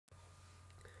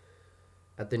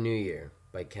At the New Year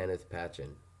by Kenneth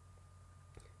Patchen.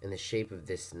 In the shape of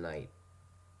this night,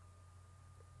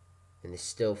 in the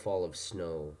still fall of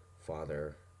snow,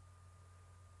 Father,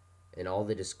 in all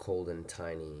that is cold and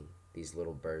tiny, these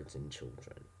little birds and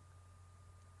children,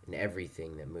 in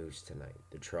everything that moves tonight,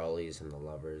 the trolleys and the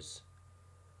lovers.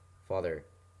 Father,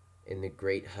 in the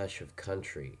great hush of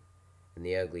country, in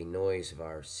the ugly noise of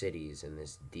our cities, in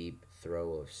this deep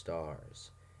throe of stars,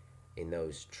 in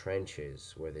those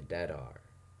trenches where the dead are.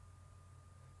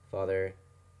 Father,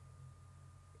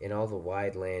 in all the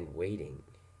wide land waiting,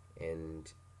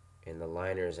 and in the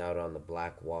liners out on the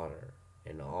black water,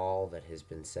 in all that has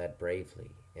been said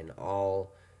bravely, in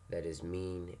all that is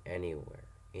mean anywhere,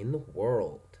 in the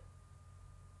world,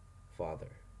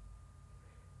 Father,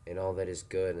 in all that is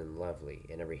good and lovely,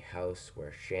 in every house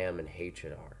where sham and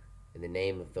hatred are, in the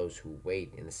name of those who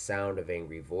wait, in the sound of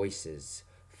angry voices,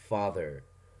 Father,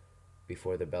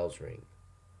 before the bells ring,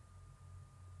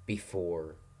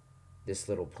 before this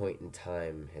little point in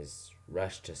time has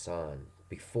rushed us on,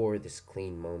 before this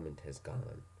clean moment has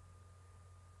gone,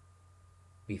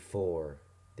 before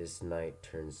this night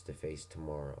turns to face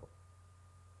tomorrow.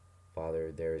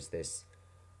 Father, there is this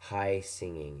high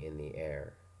singing in the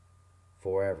air,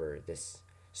 forever, this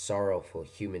sorrowful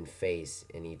human face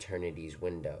in eternity's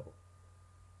window,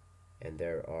 and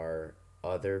there are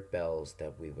other bells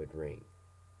that we would ring.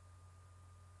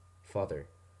 Father,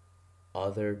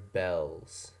 other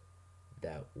bells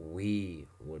that we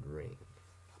would ring.